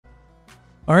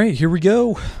All right, here we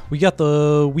go. We got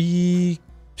the week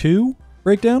 2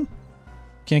 breakdown.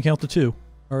 Can't count the 2.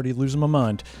 Already losing my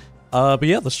mind. But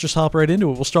yeah, let's just hop right into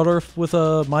it. We'll start off with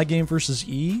my game versus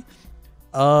E.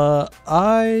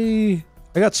 I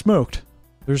got smoked.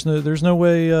 There's no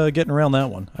way getting around that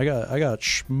one. I got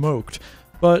smoked.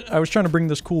 But I was trying to bring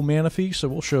this cool Manaphy, so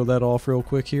we'll show that off real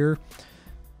quick here.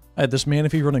 I had this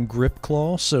Manaphy running Grip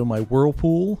Claw, so my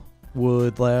Whirlpool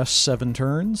would last 7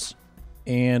 turns.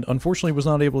 And unfortunately was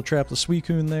not able to trap the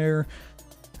Suicune there.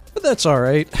 But that's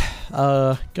alright.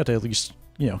 Got to at least,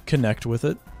 connect with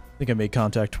it. I think I made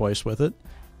contact twice with it.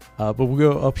 But we'll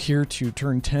go up here to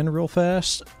turn 10 real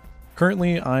fast.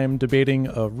 Currently, I'm debating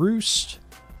a Roost,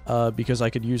 because I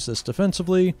could use this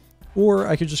defensively. Or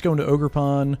I could just go into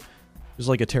Ogerpon, just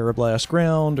like a Terra Blast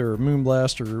Ground, or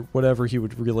Moonblast, or whatever he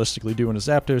would realistically do in his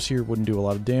Zapdos here. Wouldn't do a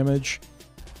lot of damage.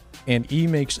 And E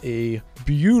makes a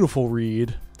beautiful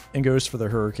read and goes for the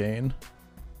Hurricane.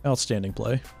 Outstanding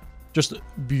play. Just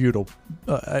beautiful.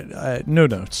 No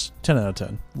notes. 10 out of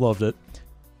 10. Loved it.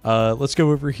 Let's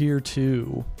go over here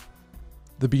to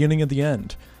the beginning of the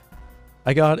end.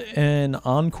 I got an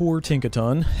Encore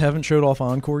Tinkaton. Haven't showed off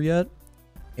Encore yet.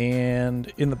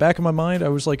 And in the back of my mind, I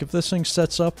was like, if this thing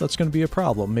sets up, that's going to be a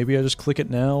problem. Maybe I just click it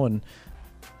now and...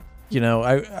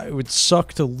 I would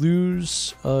suck to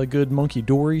lose a good Monkey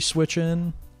Dory switch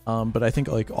in. But I think,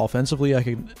 offensively, I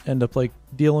could end up,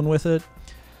 dealing with it.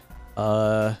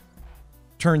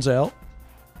 Turns out,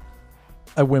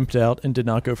 I wimped out and did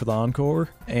not go for the Encore.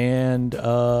 And,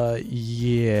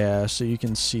 yeah, so you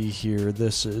can see here,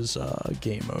 this is,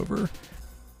 game over.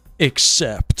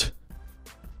 Except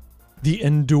the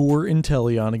Endure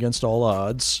Inteleon against all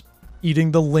odds,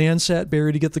 eating the Landsat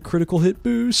Berry to get the critical hit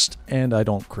boost, and I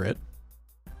don't crit.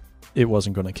 It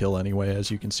wasn't going to kill anyway,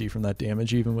 as you can see from that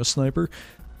damage, even with Sniper.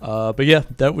 But yeah,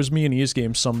 that was me and E's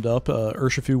game summed up.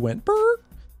 Urshifu went brrr.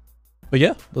 But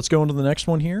yeah, let's go into the next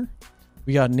one here.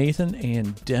 We got Nathan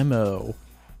and Demo.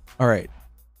 Alright.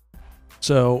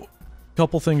 So, a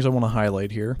couple things I want to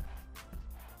highlight here.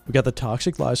 We got the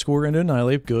Toxic Gliscor into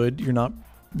Annihilate. Good. You're not,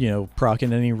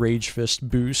 proccing any Rage Fist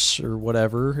boosts or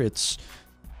whatever. It's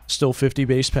still 50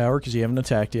 base power because you haven't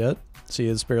attacked yet. See,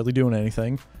 it's barely doing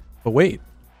anything. But wait.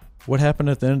 What happened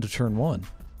at the end of turn 1?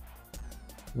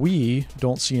 We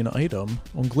don't see an item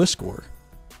on Gliscor.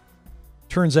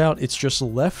 Turns out it's just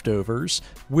leftovers,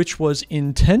 which was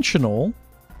intentional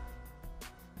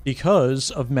because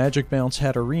of Magic Bounce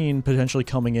Hatterene potentially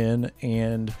coming in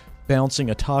and bouncing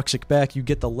a Toxic back. You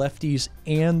get the lefties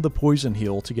and the Poison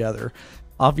Heal together.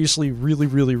 Obviously really,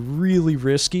 really, really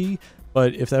risky,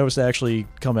 but if that was to actually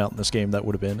come out in this game, that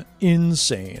would have been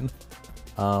insane.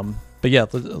 But yeah,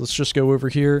 let's just go over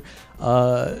here.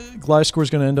 Gliscor is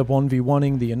going to end up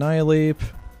 1v1ing the Annihilate.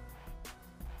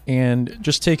 And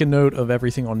just take a note of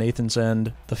everything on Nathan's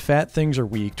end. The fat things are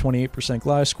weak. 28%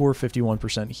 Gliscor,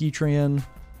 51% Heatran.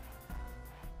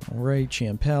 Alright,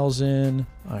 Champal's in.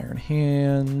 Iron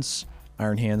Hands.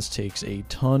 Iron Hands takes a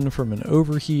ton from an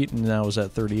Overheat and now is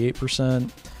at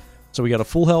 38%. So we got a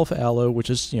full health Aloe, which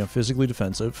is, physically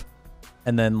defensive.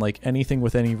 And then, anything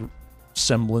with any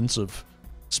semblance of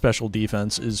special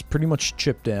defense is pretty much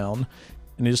chipped down.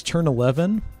 And it is turn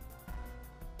 11.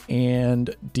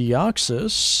 And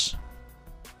Deoxys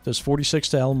does 46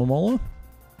 to Alomomola.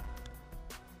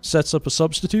 Sets up a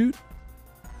substitute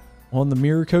on the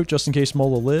Mirror Coat just in case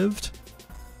Mola lived.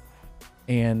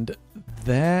 And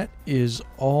that is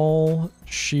all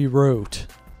she wrote.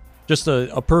 Just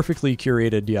a perfectly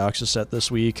curated Deoxys set this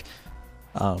week.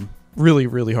 Really,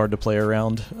 really hard to play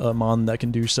around a mon that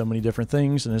can do so many different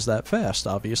things and is that fast,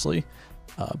 obviously.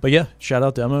 But yeah, shout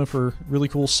out Demo for really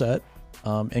cool set.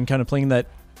 And kind of playing that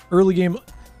early game,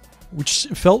 which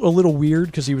felt a little weird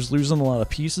because he was losing a lot of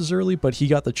pieces early, but he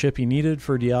got the chip he needed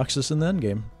for Deoxys in the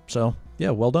endgame. So yeah,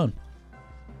 well done.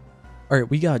 Alright,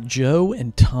 we got Joe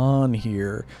and Tan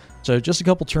here. So just a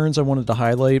couple turns I wanted to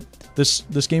highlight. This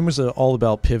game was all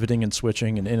about pivoting and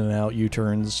switching and in and out,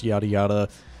 U-turns, yada yada.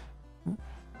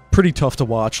 Pretty tough to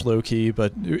watch, low-key,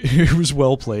 but it was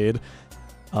well played.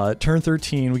 Turn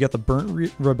 13, we got the Burnt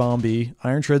Ribombee.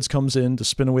 Iron Shreds comes in to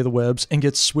spin away the webs and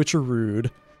gets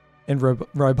switcherooed. And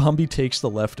Ribombee takes the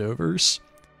leftovers.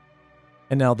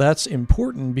 And now that's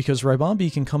important because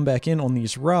Ribombee can come back in on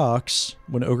these rocks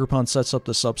when Ogerpon sets up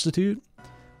the substitute.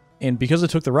 And because it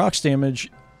took the rocks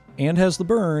damage and has the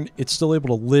burn, it's still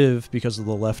able to live because of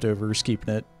the leftovers,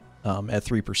 keeping it at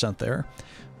 3% there.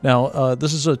 Now,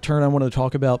 this is a turn I want to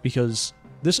talk about because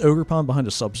this Ogerpon behind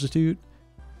a substitute,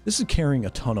 this is carrying a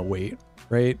ton of weight,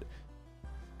 right?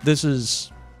 This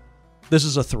is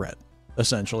a threat,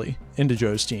 essentially, into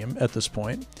Joe's team at this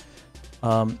point.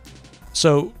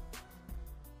 So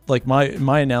like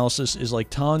my analysis is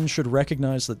like Tan should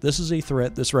recognize that this is a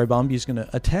threat. This Raibambi is going to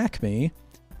attack me.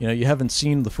 You know, you haven't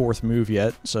seen the fourth move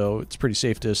yet, so it's pretty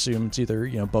safe to assume it's either,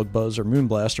 you know, Bug Buzz or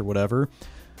Moonblast or whatever.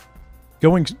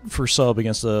 Going for sub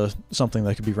against something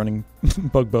that could be running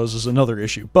Bug Buzz is another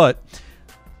issue. But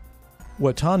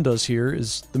what Tan does here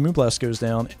is the Moonblast goes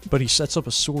down, but he sets up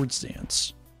a Swords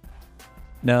Dance.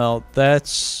 Now,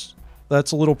 that's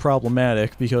a little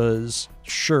problematic because,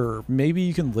 sure, maybe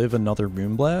you can live another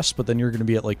Moonblast, but then you're going to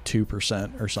be at like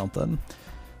 2% or something.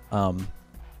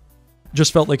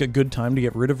 Just felt like a good time to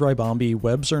get rid of Raibambi.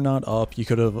 Webs are not up. You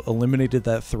could have eliminated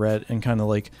that threat and kind of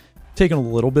like taken a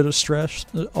little bit of stress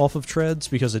off of Treads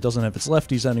because it doesn't have its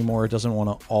lefties anymore. It doesn't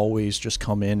want to always just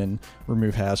come in and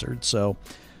remove hazard. So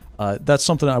that's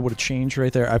something I would have changed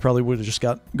right there. I probably would have just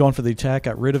gone for the attack,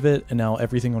 got rid of it, and now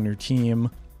everything on your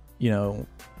team, you know,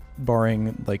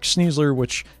 barring like Sneasler,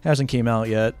 which hasn't came out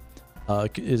yet,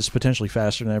 is potentially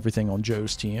faster than everything on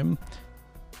Joe's team.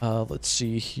 Let's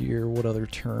see here, what other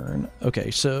turn?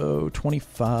 Okay, so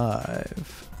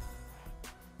 25.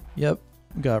 Yep,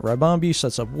 got Raibambi,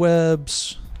 sets up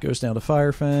webs, goes down to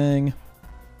Fire Fang.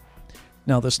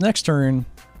 Now this next turn,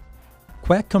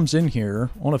 Quack comes in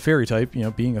here on a Fairy type, you know,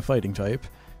 being a fighting type,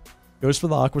 goes for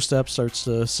the Aqua Step, starts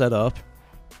to set up,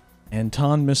 and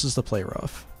Tan misses the Play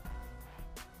Rough.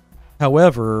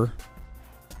 However,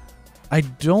 I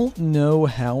don't know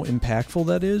how impactful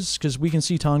that is, because we can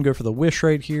see Tan go for the Wish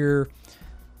right here.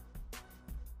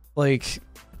 Like,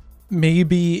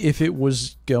 maybe if it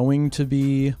was going to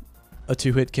be a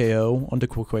 2-hit KO onto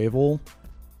Quaquaval,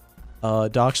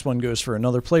 Doxpun goes for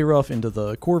another Play Rough into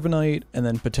the Corviknight, and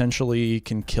then potentially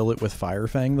can kill it with Fire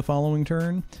Fang the following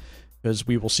turn, because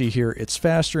we will see here it's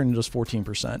faster and just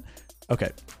 14%.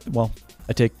 Okay, well,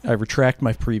 I retract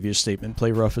my previous statement.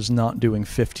 Play Rough is not doing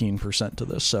 15% to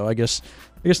this, so I guess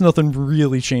nothing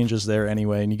really changes there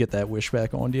anyway, and you get that Wish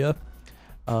back onto you.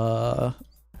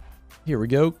 Here we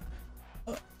go.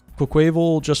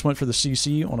 Quaquaval just went for the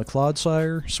CC on a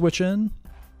Clodsire switch in,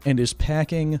 and is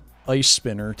packing Ice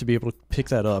Spinner to be able to pick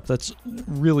that up. That's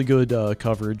really good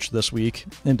coverage this week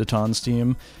into Tan's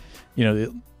team. You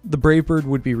know, the Brave Bird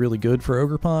would be really good for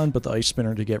Ogerpon, but the Ice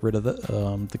Spinner to get rid of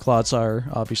the Clodsire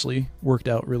obviously worked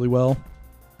out really well.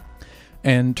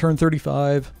 And turn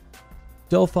 35,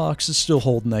 Delphox is still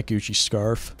holding that Gucci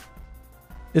scarf.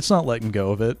 It's not letting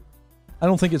go of it. I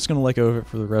don't think it's going to let go of it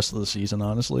for the rest of the season,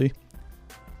 honestly.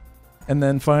 And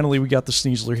then finally we got the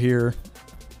Sneasler here.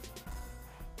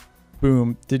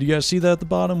 Boom. Did you guys see that at the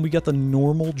bottom? We got the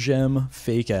normal gem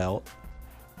fake out.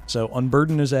 So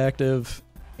Unburden is active,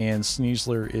 and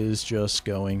Sneasler is just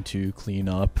going to clean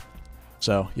up.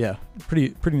 So yeah,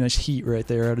 pretty nice heat right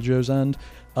there out of Joe's end.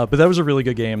 But that was a really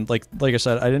good game. Like I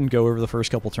said, I didn't go over the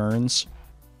first couple turns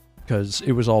because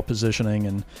it was all positioning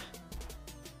and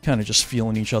kind of just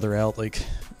feeling each other out like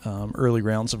early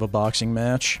rounds of a boxing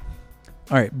match.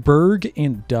 All right, Berg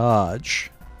and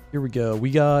Dodge. Here we go.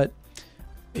 We got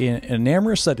an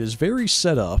Enamorus that is very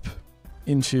set up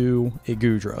into a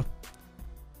Goodra.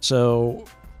 So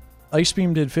Ice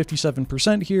Beam did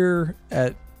 57% here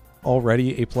at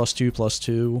already a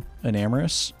 +2/+2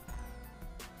 Enamorus.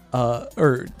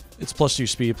 Or it's +2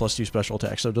 speed, +2 special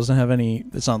attack, so it doesn't have any,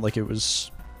 it's not like it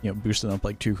was, you know, boosted up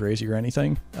like too crazy or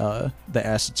anything. The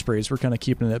acid sprays were kind of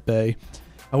keeping it at bay.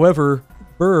 However,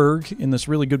 Berg, in this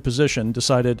really good position,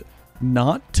 decided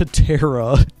not to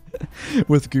Terra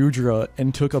with Goodra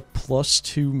and took a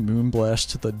 +2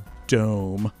 Moonblast to the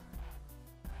dome.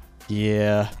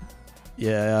 Yeah,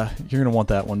 you're going to want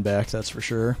that one back, that's for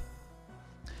sure.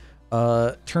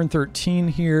 Turn 13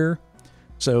 here.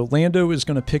 So Lando is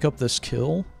going to pick up this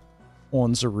kill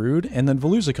on Zarude, and then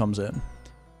Veluza comes in.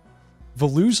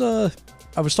 Veluza,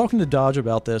 I was talking to Dodge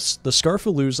about this. The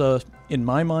Scarfalooza, in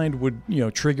my mind, would, you know,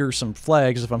 trigger some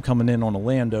flags if I'm coming in on a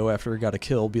Lando after I got a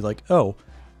kill. Be like, oh,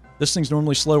 this thing's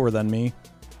normally slower than me.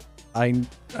 I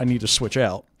need to switch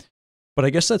out. But I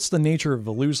guess that's the nature of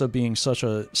Veluza being such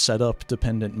a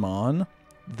setup-dependent mon,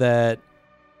 that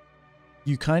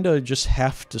you kind of just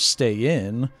have to stay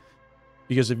in,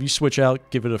 because if you switch out,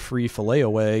 give it a free fillet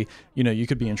away, you know, you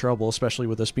could be in trouble, especially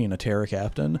with this being a Terra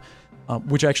Captain,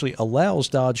 which actually allows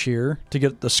Dodge here to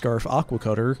get the Scarf Aqua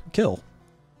Cutter kill.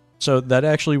 So that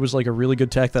actually was like a really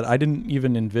good tech that I didn't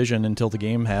even envision until the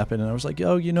game happened, and I was like,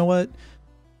 oh, you know what?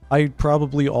 I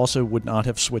probably also would not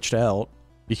have switched out,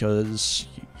 because,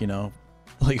 you know,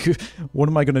 like, what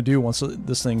am I going to do once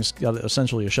this thing's got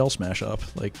essentially a Shell Smash up?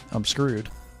 Like, I'm screwed.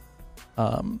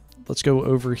 Let's go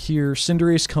over here.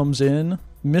 Cinderace comes in,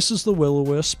 misses the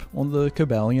Will-O-Wisp on the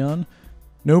Cobalion.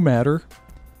 No matter.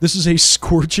 This is a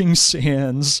Scorching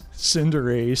Sands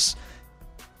Cinderace.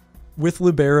 with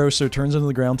Libero, so it turns into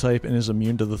the ground type and is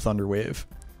immune to the Thunder Wave.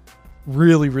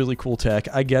 Really, really cool tech.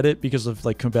 I get it because of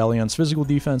like Cobalions' physical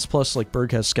defense, plus like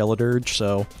Berg has Skeledirge,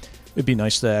 so it'd be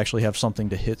nice to actually have something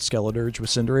to hit Skeledirge with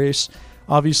Cinderace.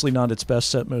 Obviously not its best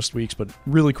set most weeks, but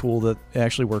really cool that it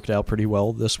actually worked out pretty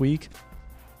well this week.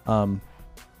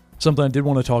 Something I did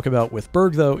want to talk about with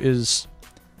Berg, though, is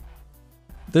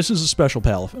this is a special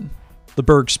Palafin. The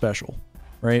Berg special,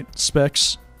 right?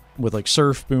 Specs with like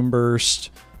Surf, Boom Burst,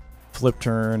 Flip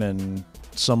Turn, and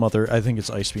some other, I think it's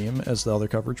Ice Beam as the other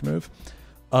coverage move.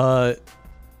 Palafin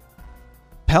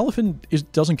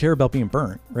doesn't care about being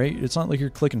burnt, right? It's not like you're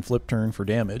clicking Flip Turn for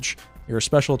damage. You're a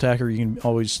special attacker, you can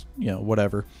always, you know,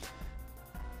 whatever.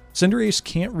 Cinderace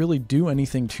can't really do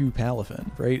anything to Palafin,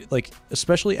 right? Like,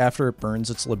 especially after it burns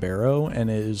its Libero and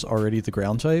is already the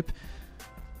ground type.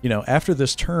 You know, after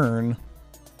this turn,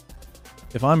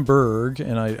 if I'm Berg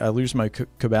and I lose my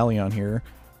Cobalion here,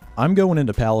 I'm going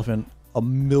into Palafin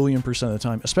 1,000,000% of the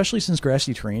time, especially since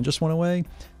Grassy Terrain just went away.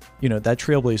 You know, that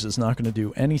Trailblaze is not going to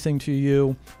do anything to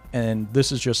you, and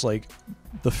this is just like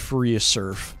the freest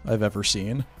Surf I've ever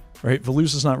seen, right?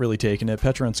 Velusa's not really taking it,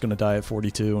 Petrun's going to die at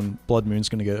 42, and Blood Moon's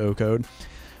going to get O-Code.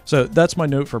 So that's my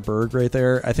note for Berg right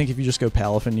there. I think if you just go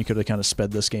Palafin, you could have kind of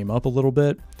sped this game up a little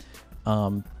bit,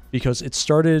 because it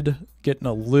started getting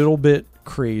a little bit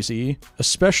crazy,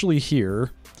 especially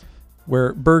here,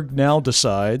 where Berg now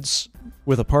decides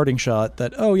with a parting shot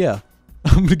that, oh yeah,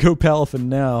 I'm going to go Palafin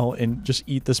now and just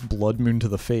eat this Blood Moon to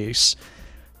the face.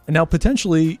 And now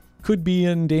potentially could be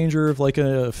in danger of like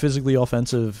a physically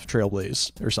offensive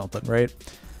Trailblaze or something, right?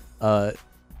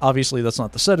 Obviously that's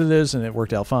not the set it is, and it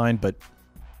worked out fine, but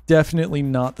definitely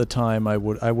not the time I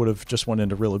would have just went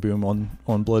into Rillaboom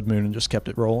on Blood Moon and just kept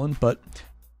it rolling, but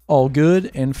all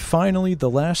good. And finally, the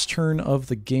last turn of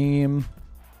the game,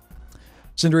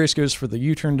 Cinderace goes for the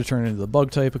U-turn to turn into the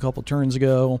bug type a couple turns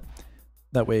ago.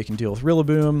 That way it can deal with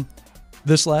Rillaboom.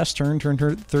 This last turn, turn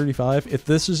 35, if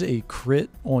this is a crit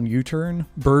on U-turn,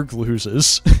 Berg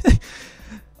loses.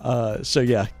 So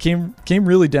yeah, came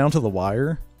really down to the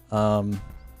wire.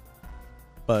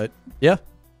 But yeah,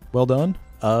 well done.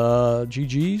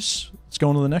 GG's. Let's go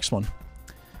on to the next one.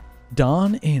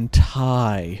 Don and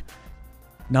Ty.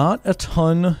 Not a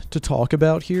ton to talk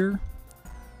about here.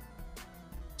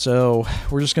 So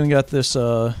we're just going to get this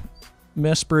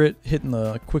Mesprit hitting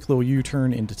the quick little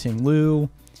U-turn into Ting Lu.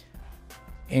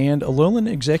 And Alolan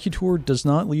Executor does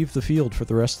not leave the field for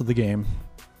the rest of the game.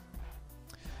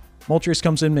 Moltres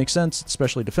comes in, makes sense, it's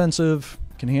especially defensive,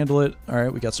 can handle it.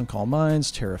 Alright, we got some Calm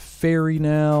Minds, Terra Fairy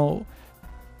now.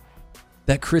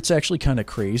 That crit's actually kind of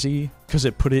crazy, because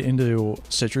it put it into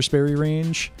Citrus Berry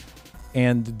range.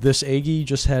 And this Aggie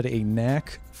just had a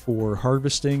knack for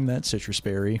harvesting that Citrus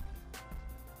Berry.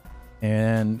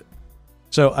 And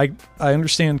so I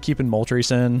understand keeping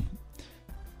Moltres in.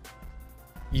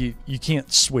 You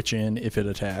can't switch in if it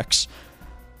attacks.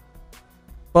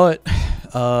 But,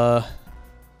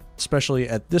 especially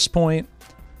at this point,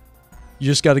 you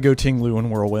just got to go Ting Lu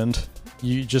and Whirlwind.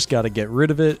 You just got to get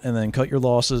rid of it and then cut your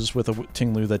losses with a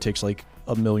Ting Lu that takes like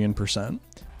 1,000,000%.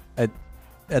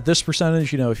 At this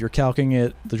percentage, you know, if you're calcing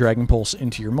it, the Dragon Pulse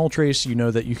into your Moltres, you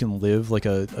know that you can live like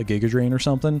a Giga Drain or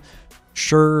something.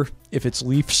 Sure, if it's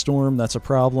Leaf Storm, that's a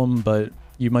problem, but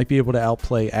you might be able to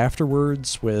outplay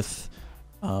afterwards with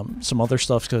some other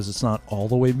stuff because it's not all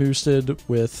the way boosted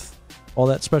with all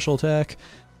that special attack.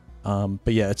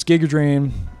 But yeah, it's Giga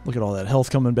Drain. Look at all that health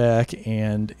coming back,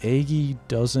 and Aggie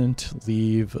doesn't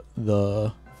leave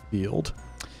the field.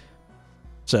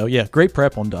 So yeah, great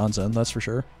prep on Don's end, that's for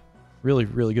sure. Really,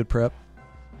 really good prep.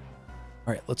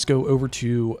 All right, let's go over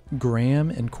to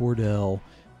Graham and Cordell.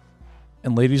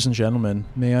 And ladies and gentlemen,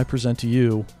 may I present to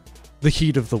you the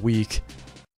heat of the week.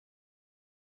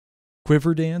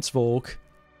 Quiver Dance Volk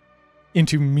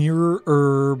into Mirror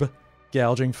Herb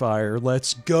Gouging Fire.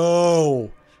 Let's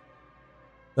go!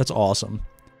 That's awesome.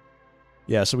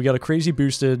 Yeah, so we got a crazy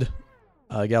boosted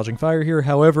Gouging Fire here.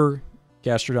 However,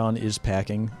 Gastrodon is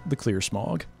packing the Clear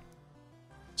Smog.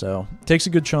 So, takes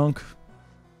a good chunk.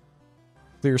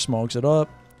 Clear Smogs it up.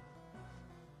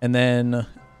 And then,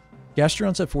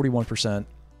 Gastrodon's at 41%.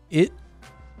 It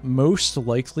most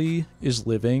likely is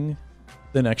living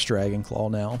the next Dragon Claw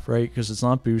now, right? Because it's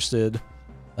not boosted.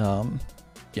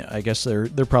 Yeah, I guess there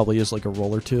probably is like a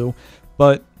roll or two.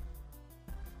 But,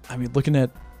 I mean, looking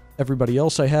at everybody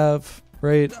else I have,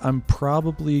 right, I'm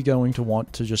probably going to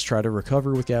want to just try to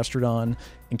recover with Gastrodon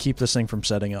and keep this thing from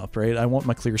setting up, right? I want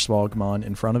my Clear Smogmon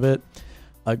in front of it.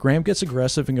 Graham gets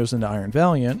aggressive and goes into Iron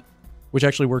Valiant, which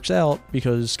actually works out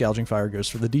because Gouging Fire goes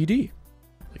for the DD.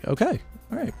 Like, okay,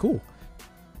 alright, cool.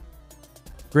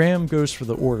 Graham goes for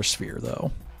the Aura Sphere,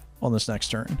 though. on this next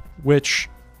turn, which,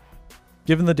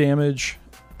 given the damage,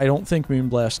 I don't think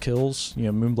Moonblast kills.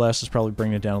 You know, Moonblast is probably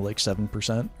bringing it down to like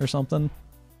 7% or something.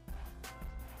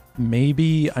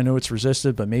 Maybe, I know it's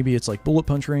resisted, but maybe it's like Bullet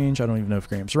Punch range. I don't even know if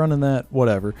Graham's running that.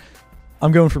 Whatever.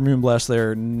 I'm going for Moonblast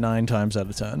there 9 times out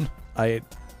of 10.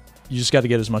 You just got to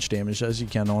get as much damage as you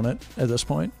can on it at this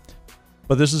point.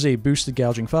 But this is a boosted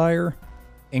Gouging Fire,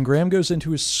 and Graham goes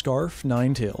into his Scarf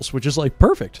Ninetales, which is like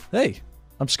perfect. Hey,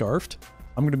 I'm scarfed.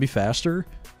 I'm going to be faster.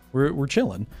 We're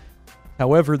chilling.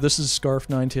 However, this is Scarf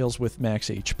Ninetales with max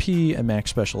HP and max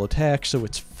special attack, so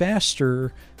it's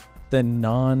faster than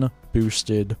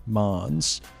non-boosted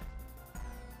Mons.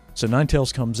 So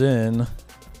Ninetales comes in,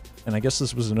 and I guess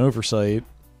this was an oversight.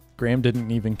 Graham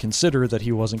didn't even consider that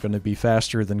he wasn't going to be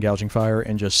faster than Gouging Fire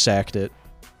and just sacked it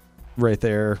right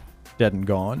there, dead and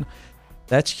gone.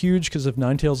 That's huge because if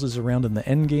Ninetales is around in the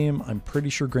end game, I'm pretty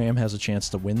sure Graham has a chance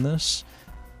to win this.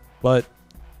 But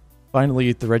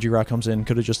finally, the Regirock comes in.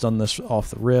 Could have just done this off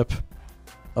the rip.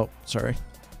 Oh, sorry.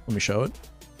 Let me show it.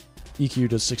 EQ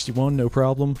does 61, no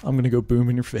problem. I'm going to go boom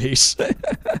in your face.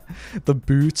 The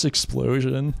boots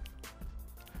explosion.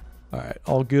 Alright,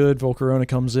 all good. Volcarona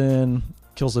comes in,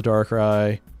 kills the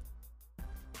Darkrai.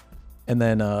 And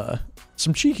then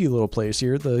some cheeky little plays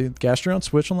here. The Gastrodon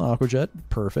switch on the Aqua Jet.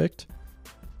 Perfect.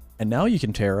 And now you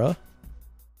can Terra.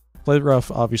 Play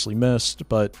Rough obviously missed,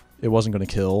 but it wasn't going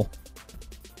to kill.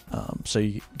 So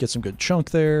you get some good chunk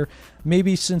there.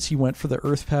 Maybe since he went for the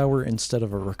Earth Power instead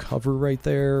of a Recover right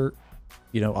there,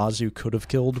 you know, Azu could have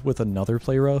killed with another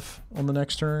Play Rough on the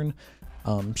next turn.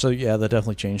 So yeah, that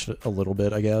definitely changed it a little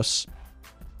bit, I guess.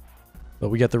 But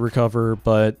we get the Recover,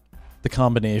 but the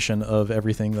combination of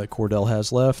everything that Cordell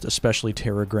has left, especially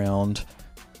Terra Ground,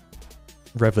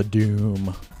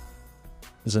 Revadoom,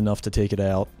 is enough to take it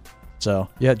out. So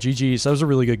yeah, GG's. That was a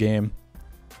really good game.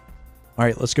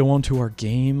 Alright, let's go on to our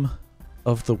game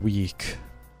of the week.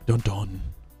 Dun dun.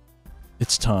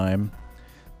 It's time.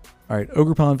 Alright,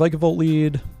 Ogerpon, Vikavolt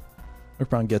lead.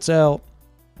 Ogerpon gets out.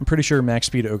 I'm pretty sure max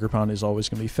speed Ogerpon is always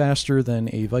going to be faster than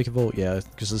a Vikavolt. Yeah,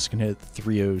 because this can hit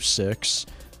 306.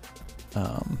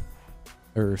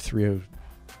 Or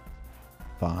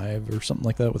 305 or something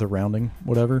like that with a rounding,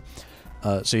 whatever.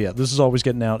 So yeah, this is always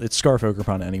getting out. It's Scarf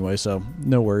Ogerpon anyway, so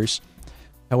no worries.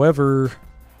 However,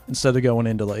 instead of going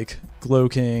into like Glow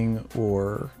King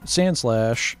or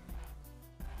Sandslash,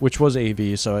 which was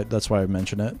AV, so that's why I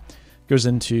mentioned it, goes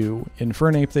into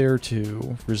Infernape there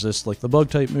to resist like the bug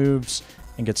type moves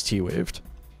and gets T-Waved.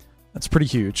 That's pretty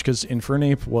huge because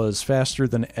Infernape was faster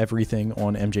than everything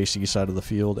on MJC's side of the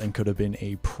field and could have been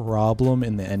a problem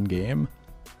in the end game.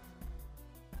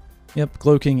 Yep,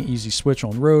 Glow King, easy switch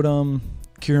on Rotom.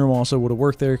 Kyurem also would have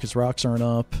worked there because rocks aren't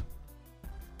up.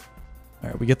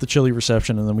 Alright, we get the chilly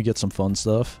reception and then we get some fun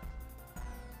stuff.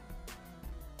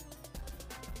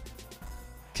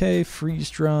 Okay, Freeze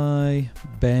Dry,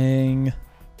 bang.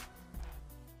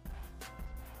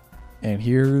 And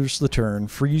here's the turn.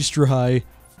 Freeze Dry,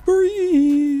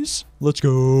 freeze! Let's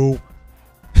go!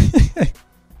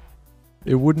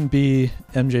 It wouldn't be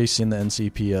MJC in the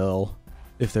NCPL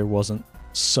if there wasn't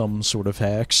some sort of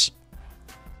hacks.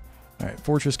 Alright,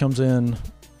 Fortress comes in.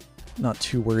 Not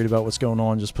too worried about what's going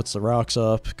on, just puts the rocks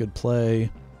up. Good play.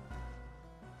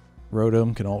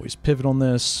 Rotom can always pivot on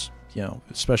this, you know,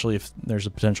 especially if there's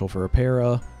a potential for a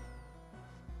para.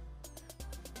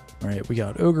 Alright, we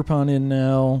got Ogerpon in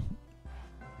now.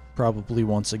 Probably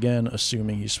once again,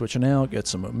 assuming he's switching out, get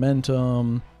some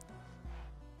momentum.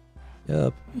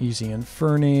 Yep, easy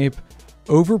Infernape.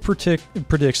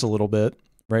 Predicts a little bit,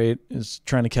 right? Is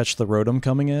trying to catch the Rotom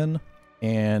coming in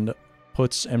and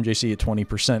puts MJC at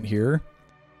 20% here.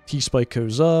 T-Spike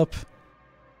goes up.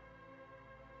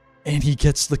 And he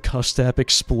gets the Custap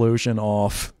Explosion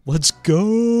off. Let's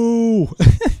go!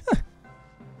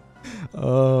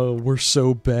 Oh, we're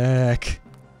so back.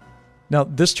 Now,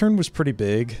 this turn was pretty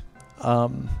big.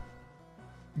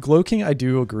 Glow King, I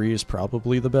do agree, is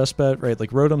probably the best bet, right?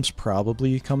 Like, Rotom's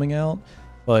probably coming out.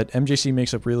 But MJC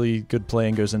makes a really good play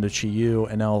and goes into Chi-Yu,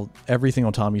 and now everything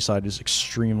on Tommy's side is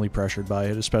extremely pressured by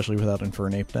it, especially without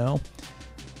Infernape now.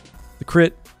 The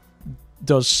crit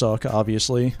does suck,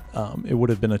 obviously. It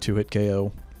would have been a 2-hit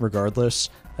KO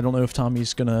regardless. I don't know if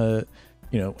Tommy's gonna,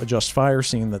 you know, adjust fire,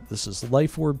 seeing that this is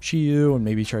Life Orb Chi-Yu, and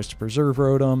maybe tries to preserve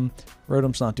Rotom.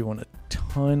 Rotom's not doing a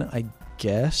ton, I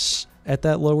guess, at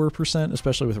that lower percent,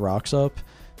 especially with rocks up.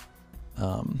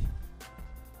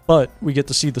 But we get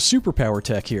to see the superpower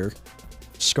tech here.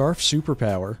 Scarf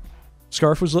superpower.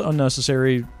 Scarf was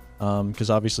unnecessary because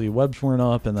obviously webs weren't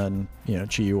up, and then, you know,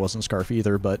 Chi-Yu wasn't Scarf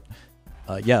either, but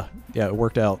yeah, it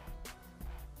worked out.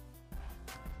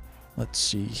 Let's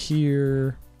see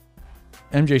here.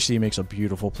 MJC makes a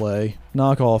beautiful play.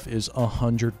 Knockoff is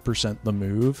 100% the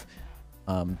move.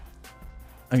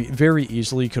 I mean, very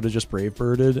easily could have just Brave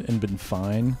Birded and been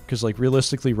fine, because, like,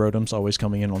 realistically, Rotom's always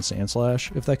coming in on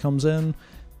Sandslash if that comes in.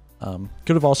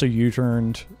 Could have also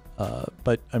U-turned,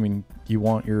 but, I mean, you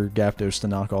want your Gyapdos to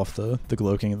knock off the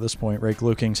Glowking at this point, right?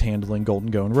 Glowking's handling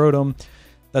Golden Go and Rotom.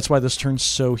 That's why this turn's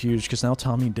so huge, because now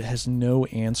Tommy has no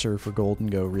answer for Golden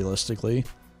Go, realistically.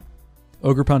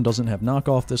 Ogerpon doesn't have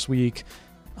knockoff this week.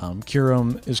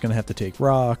 Kyurem is going to have to take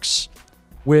rocks,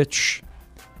 which...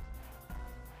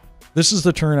 This is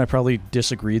the turn I probably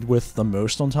disagreed with the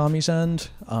most on Tommy's end.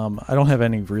 I don't have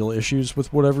any real issues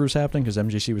with whatever was happening, because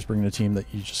MJC was bringing a team that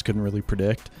you just couldn't really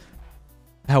predict.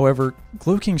 However,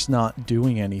 Glowking's not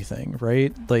doing anything,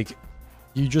 right? Like,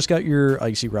 you just got your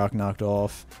Icy Rock knocked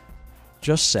off.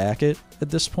 Just sack it at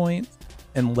this point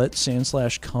and let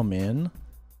Sandslash come in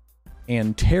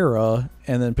and Terra,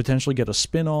 and then potentially get a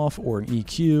spin-off or an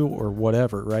EQ or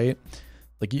whatever, right?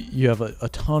 Like, you have a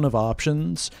ton of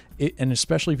options, and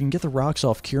especially if you can get the rocks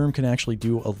off, Kyurem can actually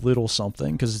do a little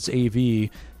something, because it's AV.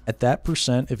 At that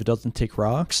percent, if it doesn't take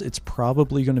rocks, it's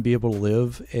probably going to be able to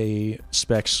live a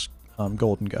Specs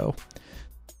Golden Go.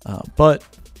 But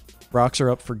rocks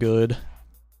are up for good,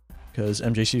 because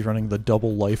MJC is running the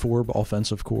double Life Orb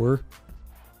offensive core,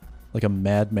 like a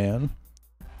madman.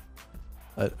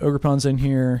 Ogerpon's in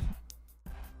here,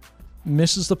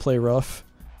 misses the play rough.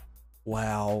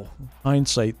 Wow.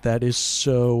 Hindsight, that is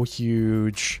so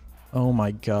huge. Oh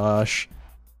my gosh.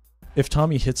 If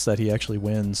Tommy hits that, he actually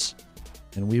wins.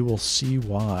 And we will see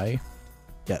why.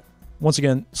 Yeah. Once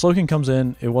again, Slowking comes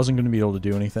in. It wasn't going to be able to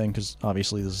do anything, because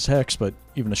obviously this is Hex, but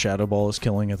even a Shadow Ball is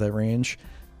killing at that range.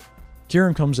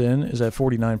 Kyurem comes in, is at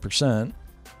 49%.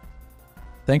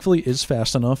 Thankfully is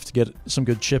fast enough to get some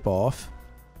good chip off.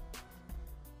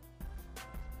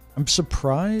 I'm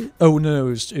surprised... Oh, no, it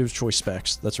was Choice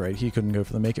Specs. That's right. He couldn't go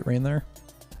for the Make It Rain there.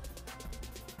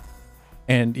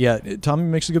 And, yeah, Tommy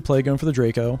makes a good play going for the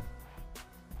Draco.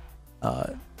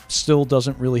 Still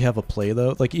doesn't really have a play,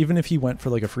 though. Like, even if he went for,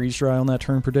 like, a Freeze Dry on that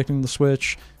turn predicting the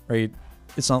switch, right,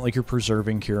 it's not like you're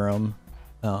preserving Kyurem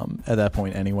at that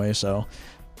point anyway, so...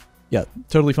 Yeah,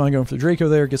 totally fine going for the Draco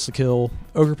there. Gets the kill.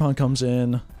 Ogerpon comes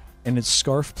in, and it's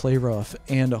Scarf Play Rough,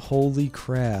 and holy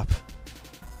crap...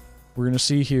 We're going to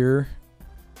see here,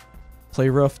 Play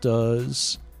Rough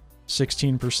does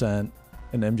 16%,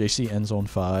 and MJC ends on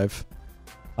 5.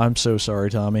 I'm so sorry,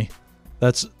 Tommy.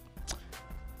 That's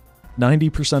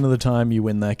 90% of the time you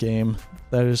win that game.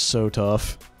 That is so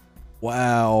tough.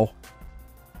 Wow.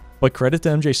 But credit to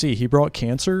MJC. He brought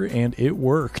Cancer, and it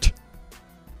worked.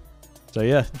 So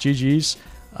yeah, GG's.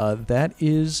 That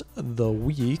is the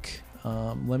week.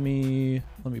 Let me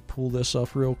pull this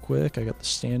up real quick. I got the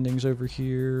standings over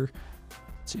here.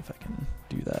 Let's see if I can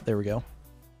do that. There we go.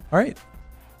 All right.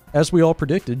 As we all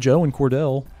predicted, Joe and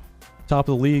Cordell, top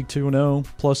of the league, 2-0,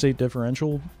 +8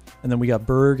 differential. And then we got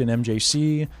Berg and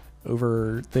MJC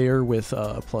over there with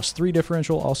 +3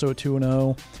 differential, also at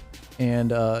 2-0.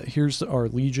 And here's our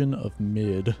Legion of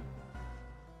Mid.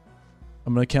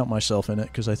 I'm going to count myself in it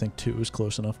because I think 2 is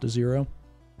close enough to 0.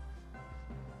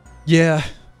 Yeah.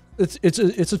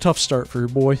 It's a tough start for your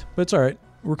boy, but it's all right.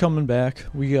 We're coming back.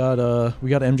 We got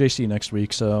MJC next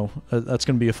week, so that's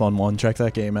gonna be a fun one. Check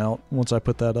that game out once I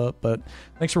put that up. But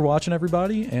thanks for watching,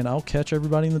 everybody, and I'll catch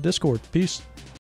everybody in the Discord. Peace.